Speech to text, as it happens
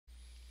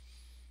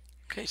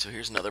Okay, so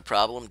here's another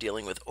problem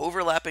dealing with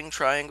overlapping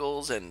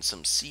triangles and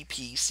some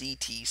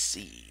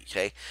CPCTC.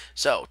 Okay,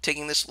 so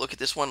taking this look at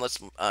this one, let's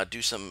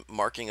do some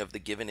marking of the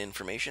given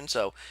information.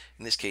 So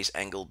in this case,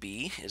 angle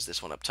B is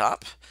this one up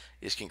top,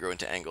 is congruent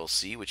to angle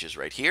C, which is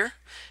right here,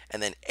 and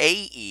then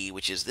AE,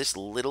 which is this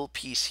little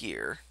piece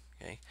here,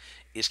 okay,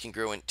 is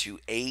congruent to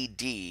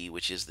AD,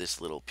 which is this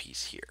little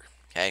piece here.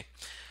 Okay,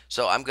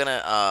 so I'm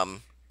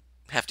gonna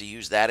have to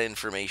use that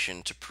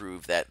information to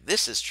prove that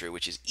this is true,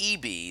 which is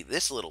EB,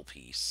 this little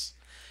piece,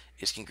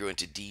 is congruent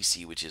to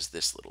DC, which is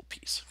this little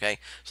piece. Okay,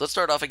 so let's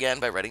start off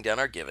again by writing down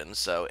our givens.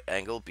 So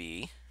angle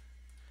B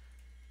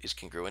is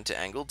congruent to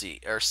angle D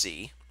or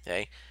C,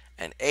 okay,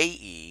 and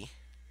AE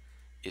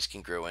is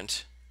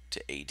congruent to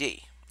AD.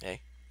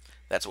 Okay,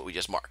 that's what we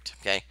just marked.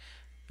 Okay,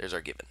 there's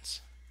our givens.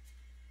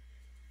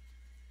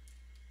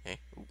 Okay,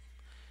 ooh,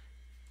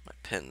 my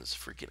pen's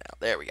freaking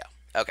out. There we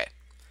go. Okay,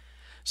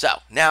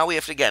 so now we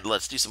have to, again,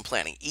 let's do some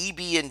planning. EB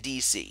and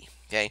DC.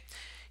 Okay,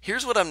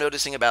 here's what I'm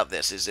noticing about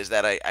this is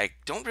that I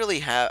don't really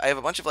have, I have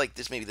a bunch of like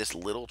this, maybe this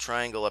little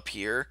triangle up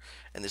here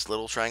and this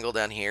little triangle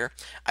down here.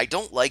 I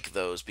don't like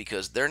those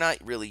because they're not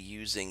really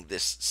using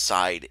this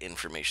side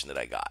information that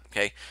I got.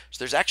 Okay, so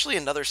there's actually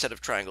another set of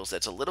triangles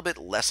that's a little bit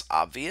less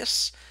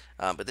obvious,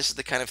 but this is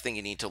the kind of thing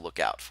you need to look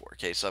out for.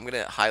 Okay, so I'm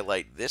going to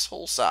highlight this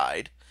whole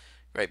side,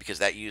 right, because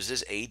that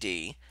uses AD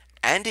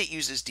and it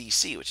uses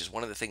DC, which is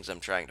one of the things I'm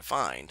trying to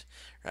find,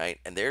 right?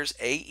 And there's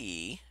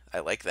AE, I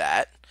like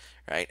that,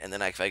 right? And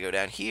then if I go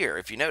down here,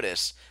 if you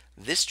notice,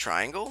 this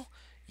triangle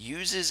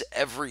uses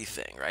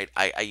everything, right?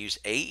 I used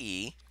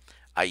AE,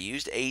 I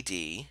used AD,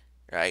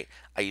 right?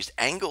 I used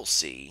angle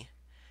C,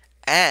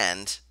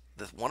 and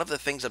one of the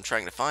things I'm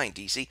trying to find,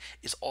 DC,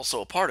 is also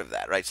a part of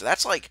that, right? So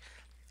that's like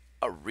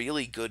a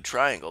really good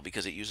triangle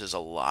because it uses a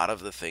lot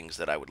of the things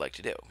that I would like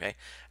to do, okay?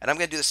 And I'm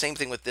going to do the same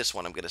thing with this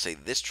one. I'm going to say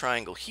this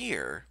triangle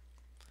here,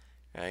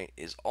 right,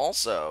 is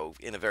also,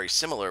 in a very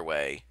similar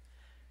way,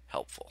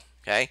 helpful,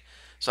 okay?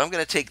 So I'm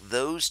going to take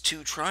those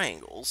two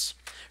triangles,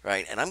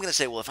 right, and I'm going to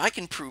say, well, if I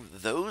can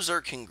prove those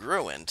are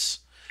congruent,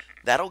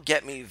 that'll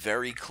get me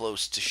very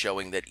close to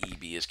showing that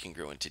EB is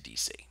congruent to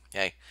DC,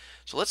 okay?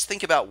 So let's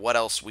think about what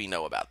else we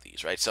know about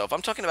these, right? So if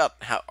I'm talking about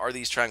how are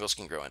these triangles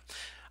congruent,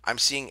 I'm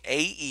seeing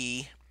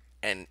AE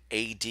and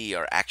AD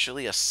are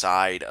actually a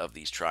side of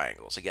these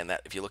triangles. Again,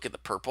 that if you look at the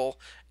purple,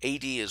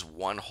 AD is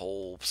one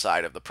whole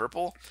side of the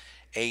purple,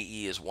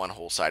 AE is one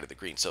whole side of the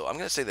green. So I'm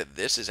going to say that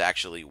this is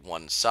actually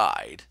one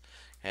side,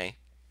 okay?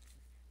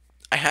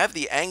 I have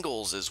the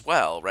angles as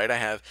well, right? I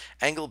have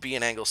angle B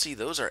and angle C.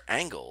 Those are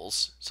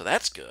angles, so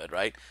that's good,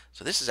 right?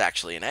 So this is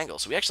actually an angle.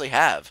 So we actually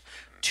have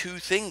two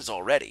things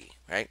already,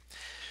 right?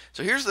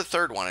 So here's the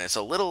third one, and it's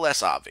a little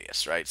less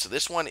obvious, right? So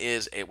this one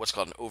is what's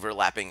called an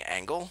overlapping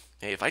angle.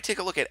 Okay, if I take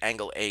a look at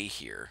angle A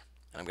here,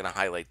 and I'm going to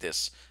highlight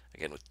this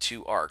again with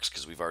two arcs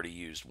because we've already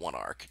used one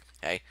arc,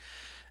 okay?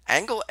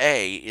 Angle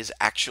A is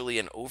actually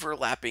an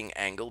overlapping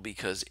angle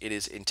because it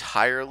is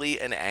entirely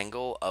an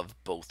angle of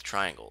both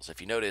triangles. If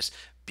you notice,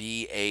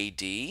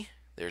 BAD,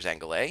 there's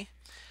angle A,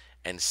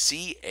 and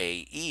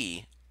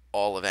CAE,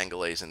 all of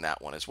angle A is in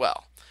that one as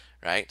well,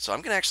 right? So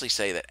I'm going to actually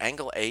say that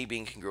angle A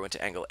being congruent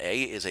to angle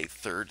A is a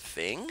third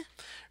thing,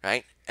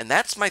 right? And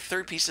that's my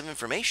third piece of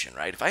information,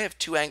 right? If I have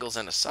two angles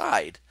and a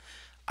side,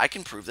 I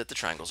can prove that the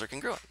triangles are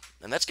congruent.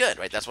 And that's good,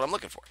 right? That's what I'm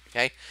looking for,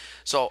 okay?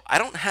 So I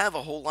don't have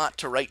a whole lot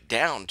to write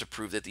down to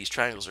prove that these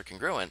triangles are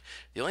congruent.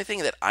 The only thing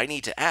that I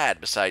need to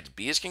add besides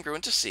B is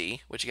congruent to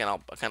C, which again,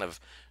 I'll kind of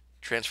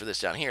transfer this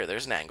down here.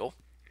 There's an angle.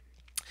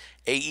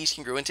 AE is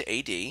congruent to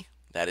AD.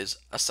 That is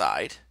a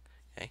side,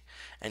 okay?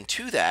 And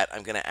to that,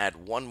 I'm going to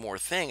add one more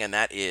thing, and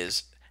that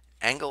is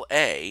angle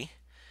A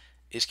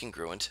is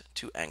congruent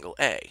to angle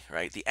A,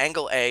 right? The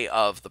angle A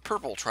of the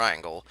purple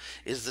triangle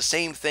is the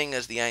same thing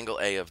as the angle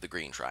A of the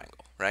green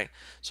triangle, right?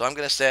 So I'm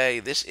going to say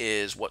this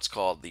is what's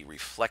called the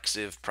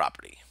reflexive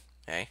property,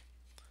 okay?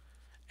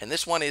 And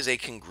this one is a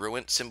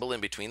congruent symbol in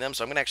between them,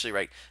 so I'm going to actually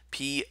write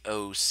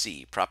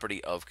POC,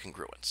 property of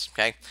congruence,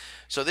 okay?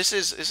 So this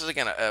is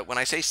again, when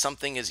I say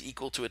something is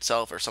equal to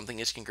itself or something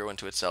is congruent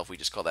to itself, we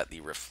just call that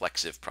the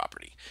reflexive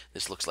property.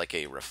 This looks like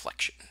a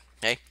reflection,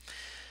 okay?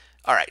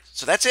 All right,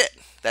 so that's it.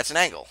 That's an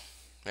angle.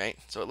 Right?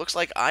 So it looks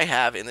like I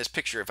have in this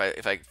picture,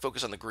 if I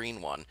focus on the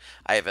green one,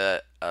 I have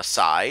a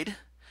side,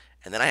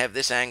 and then I have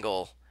this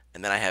angle,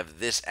 and then I have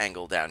this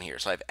angle down here.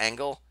 So I have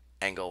angle,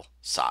 angle,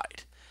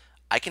 side.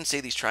 I can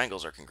say these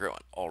triangles are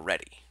congruent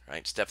already,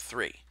 right? Step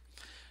 3.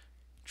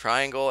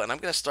 Triangle, and I'm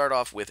going to start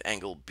off with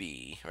angle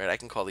B, right? I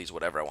can call these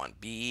whatever I want.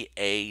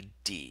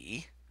 BAD,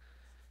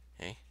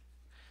 okay,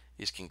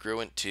 is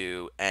congruent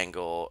to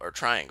angle or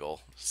triangle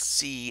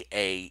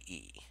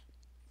CAE.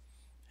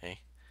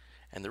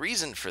 And the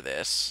reason for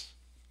this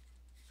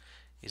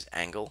is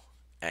angle,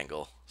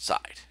 angle,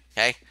 side,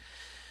 okay?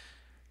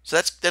 So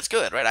that's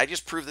good, right? I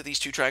just proved that these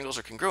two triangles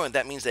are congruent.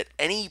 That means that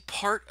any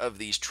part of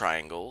these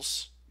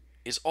triangles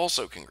is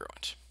also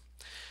congruent.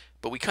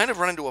 But we kind of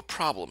run into a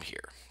problem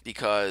here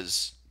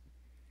because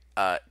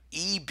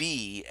EB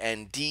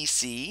and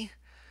DC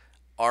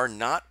are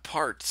not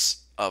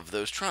parts of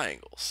those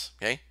triangles,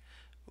 okay?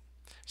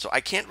 So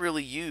I can't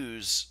really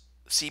use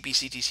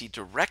CPCTC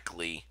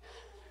directly,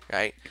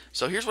 right?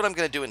 So here's what I'm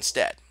going to do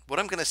instead. What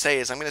I'm going to say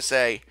is I'm going to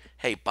say,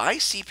 hey, by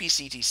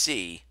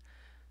CPCTC,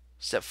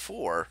 step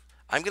 4,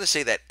 I'm going to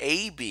say that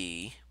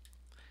AB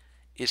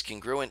is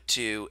congruent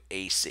to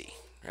AC,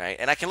 right?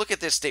 And I can look at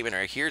this statement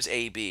right. Here's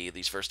AB,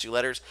 these first two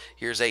letters.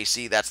 Here's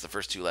AC, that's the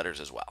first two letters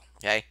as well,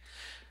 okay?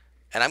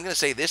 And I'm going to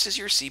say this is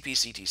your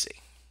CPCTC.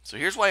 So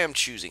here's why I'm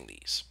choosing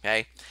these,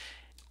 okay?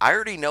 I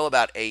already know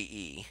about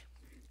AE,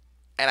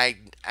 and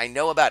I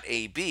know about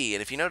AB,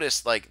 and if you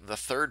notice, like the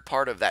third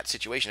part of that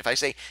situation, if I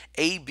say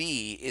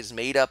AB is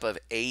made up of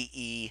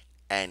AE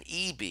and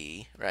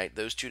EB, right,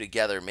 those two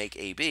together make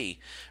AB,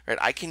 right,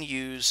 I can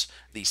use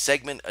the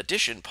segment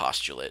addition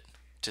postulate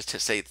to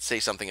say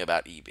something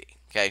about EB,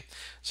 okay?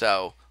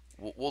 So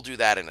we'll do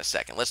that in a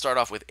second. Let's start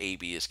off with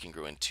AB is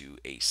congruent to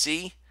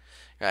AC,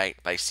 right,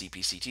 by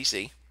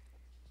CPCTC.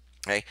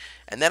 Okay,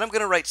 and then I'm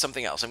going to write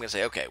something else. I'm going to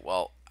say, okay,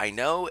 well, I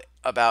know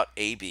about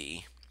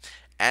AB,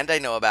 and I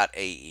know about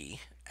AE,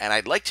 and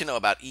I'd like to know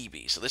about EB.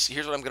 So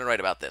here's what I'm going to write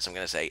about this. I'm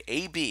going to say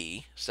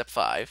AB, step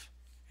 5,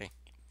 okay,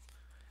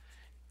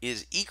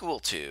 is equal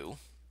to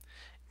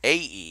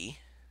AE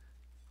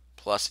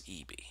plus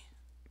EB.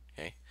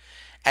 Okay,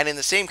 and in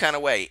the same kind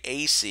of way,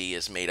 AC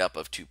is made up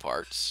of two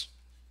parts.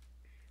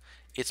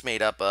 It's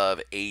made up of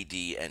AD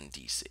and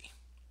DC.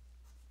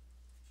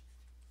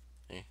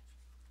 Okay.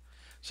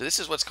 So this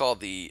is what's called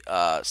the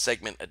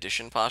segment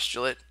addition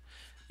postulate.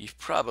 You've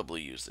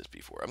probably used this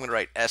before. I'm going to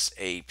write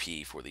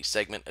SAP for the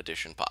segment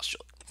addition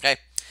postulate. Okay,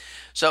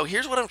 so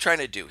here's what I'm trying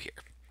to do here.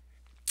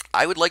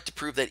 I would like to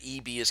prove that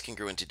EB is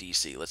congruent to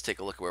DC. Let's take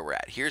a look at where we're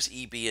at. Here's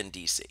EB and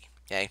DC.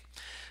 Okay,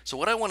 so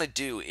what I want to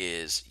do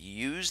is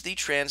use the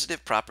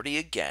transitive property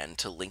again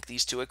to link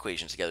these two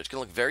equations together. It's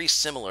going to look very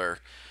similar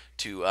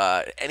to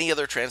any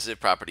other transitive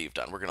property you've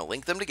done. We're going to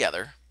link them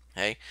together.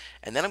 Okay,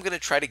 and then I'm going to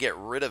try to get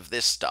rid of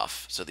this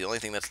stuff. So the only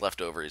thing that's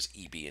left over is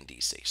EB and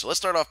DC. So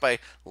let's start off by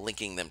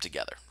linking them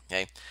together.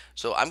 Okay,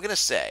 so I'm going to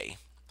say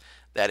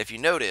that if you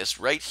notice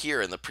right here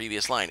in the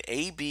previous line,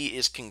 AB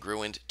is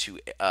congruent to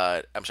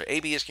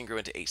AB is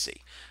congruent to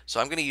AC. So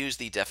I'm going to use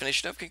the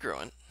definition of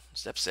congruent.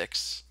 Step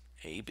 6,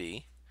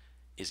 AB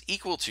is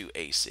equal to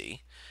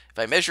AC. If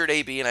I measured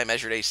AB and I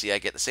measured AC, I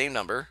get the same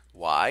number.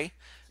 Why?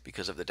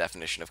 Because of the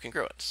definition of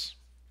congruence.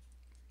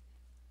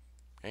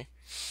 Okay.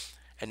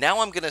 And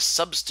now I'm going to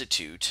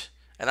substitute,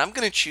 and I'm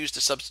going to choose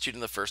to substitute in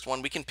the first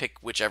one. We can pick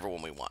whichever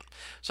one we want.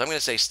 So I'm going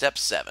to say step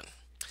 7.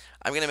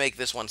 I'm going to make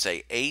this one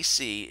say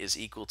AC is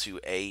equal to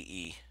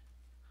AE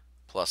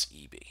plus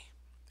EB.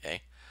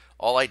 Okay.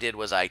 All I did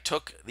was I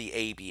took the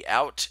AB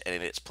out, and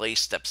in its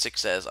place, step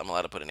 6 says I'm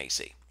allowed to put an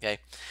AC. Okay.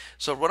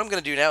 So what I'm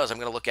going to do now is I'm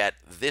going to look at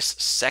this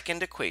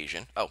second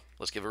equation. Oh,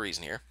 let's give a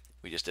reason here.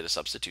 We just did a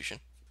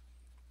substitution.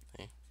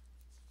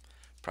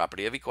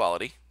 Property of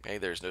equality. Okay,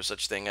 there's no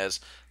such thing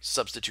as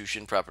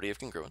substitution, property of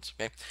congruence.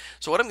 Okay,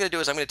 so what I'm going to do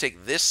is I'm going to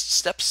take this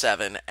step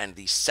 7 and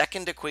the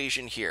second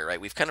equation here.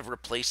 Right, we've kind of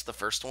replaced the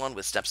first one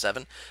with step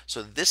 7.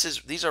 So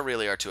these are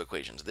really our two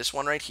equations. This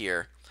one right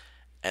here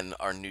and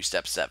our new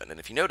step 7. And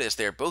if you notice,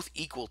 they're both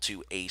equal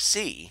to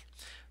AC.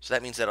 So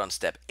that means that on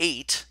step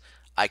 8,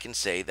 I can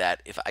say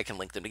that if I can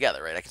link them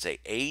together, right? I can say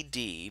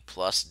AD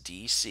plus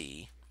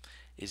DC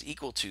is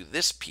equal to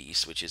this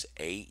piece, which is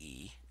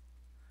AE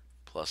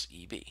plus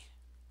EB.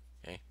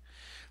 Okay.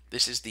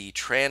 This is the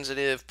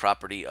transitive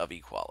property of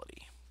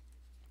equality.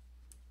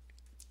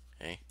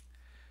 Okay.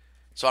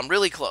 So I'm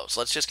really close.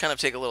 Let's just kind of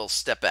take a little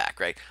step back,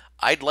 right?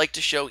 I'd like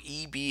to show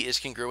EB is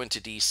congruent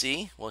to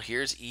DC. Well,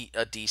 here's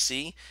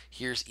DC,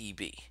 here's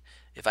EB.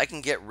 If I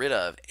can get rid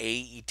of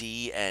AD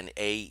and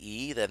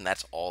AE, then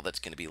that's all that's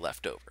going to be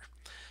left over.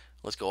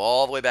 Let's go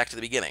all the way back to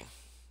the beginning,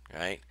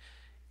 right?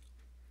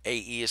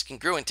 AE is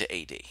congruent to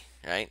AD,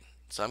 right?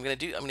 So I'm going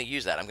to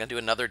use that. I'm going to do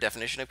another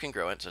definition of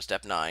congruent. So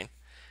step 9.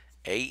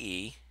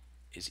 AE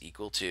is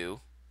equal to,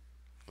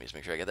 let me just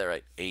make sure I get that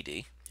right,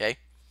 AD, okay?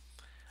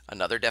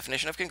 Another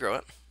definition of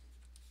congruent.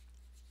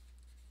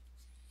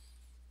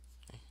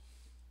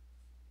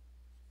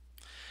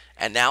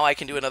 And now I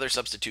can do another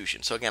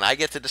substitution. So again, I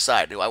get to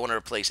decide, do I want to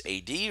replace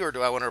AD or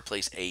do I want to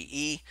replace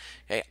AE?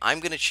 Okay, I'm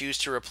going to choose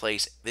to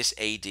replace this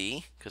AD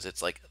because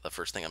it's like the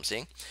first thing I'm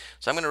seeing.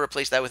 So I'm going to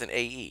replace that with an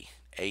AE.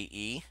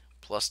 AE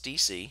plus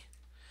DC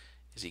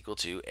is equal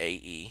to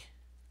AE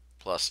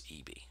plus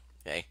EB,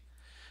 okay?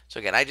 So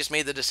again, I just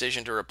made the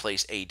decision to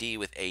replace AD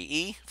with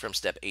AE from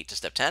step 8 to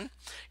step 10.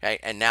 Okay,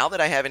 and now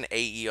that I have an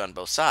AE on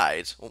both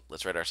sides,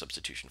 let's write our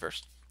substitution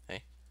first.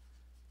 Okay.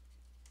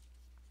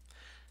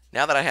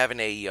 Now that I have an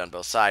AE on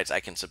both sides, I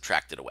can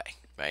subtract it away.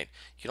 Right?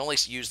 You can only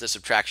use the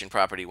subtraction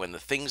property when the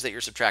things that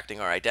you're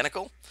subtracting are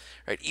identical.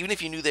 Right? Even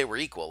if you knew they were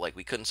equal, like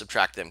we couldn't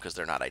subtract them because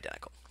they're not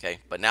identical. Okay,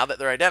 but now that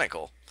they're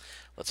identical,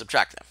 let's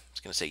subtract them. It's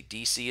going to say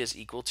DC is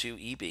equal to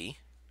EB.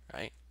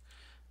 Right?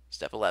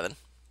 Step 11.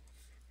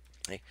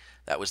 Okay,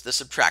 that was the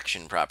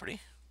subtraction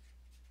property.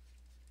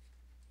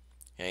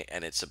 Okay,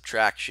 and it's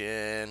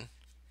subtraction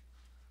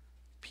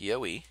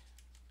POE. Okay.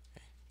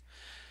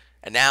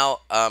 And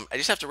now I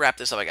just have to wrap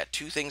this up. I got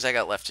two things I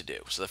got left to do.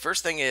 So the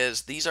first thing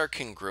is these are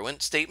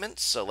congruent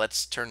statements. So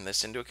let's turn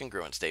this into a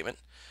congruent statement.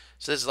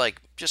 So this is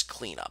like just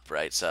cleanup,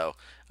 right? So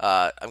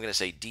I'm going to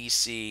say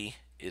DC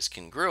is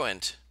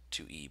congruent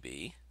to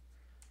EB,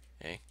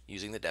 okay,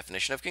 using the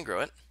definition of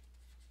congruent.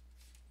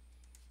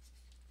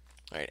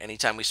 All right,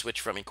 anytime we switch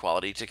from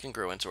equality to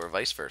congruence or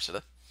vice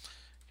versa,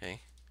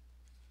 okay,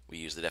 we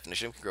use the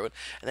definition of congruent.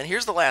 And then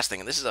here's the last thing,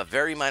 and this is a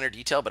very minor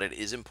detail, but it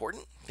is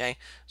important, okay?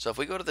 So if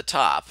we go to the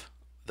top,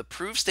 the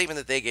proof statement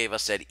that they gave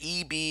us said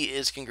EB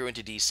is congruent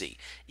to DC.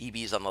 EB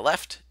is on the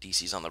left,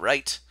 DC is on the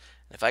right.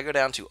 And if I go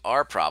down to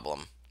our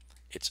problem,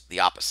 it's the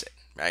opposite,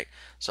 right?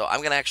 So I'm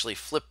going to actually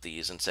flip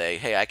these and say,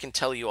 hey, I can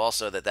tell you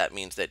also that that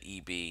means that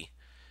EB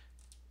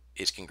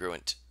is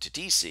congruent to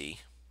DC,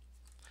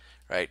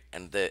 right?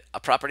 And a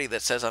property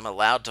that says I'm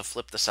allowed to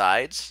flip the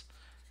sides,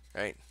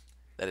 right?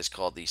 That is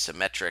called the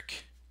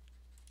symmetric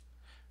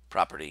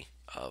property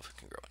of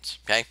congruence,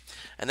 okay?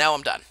 And now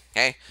I'm done,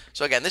 okay?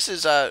 So again, this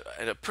is a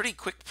pretty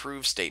quick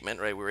proof statement,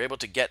 right? We were able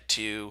to get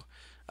to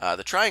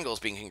the triangles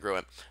being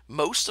congruent.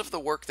 Most of the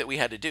work that we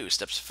had to do,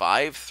 steps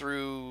 5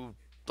 through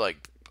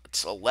like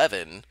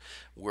 11,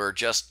 were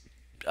just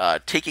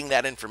taking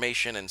that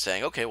information and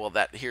saying, okay, well,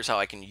 here's how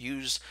I can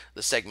use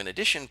the segment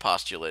addition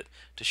postulate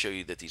to show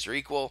you that these are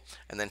equal.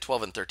 And then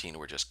 12 and 13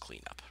 were just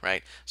cleanup,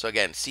 right? So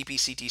again,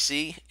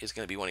 CPCTC is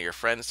going to be one of your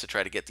friends to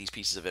try to get these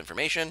pieces of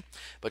information,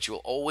 but you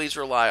will always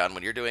rely on,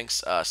 when you're doing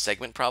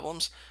segment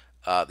problems,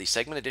 the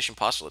segment addition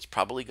postulate is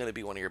probably going to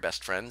be one of your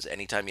best friends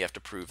anytime you have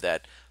to prove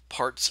that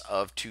parts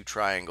of two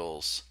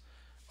triangles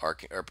or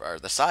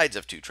the sides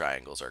of two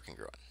triangles are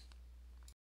congruent.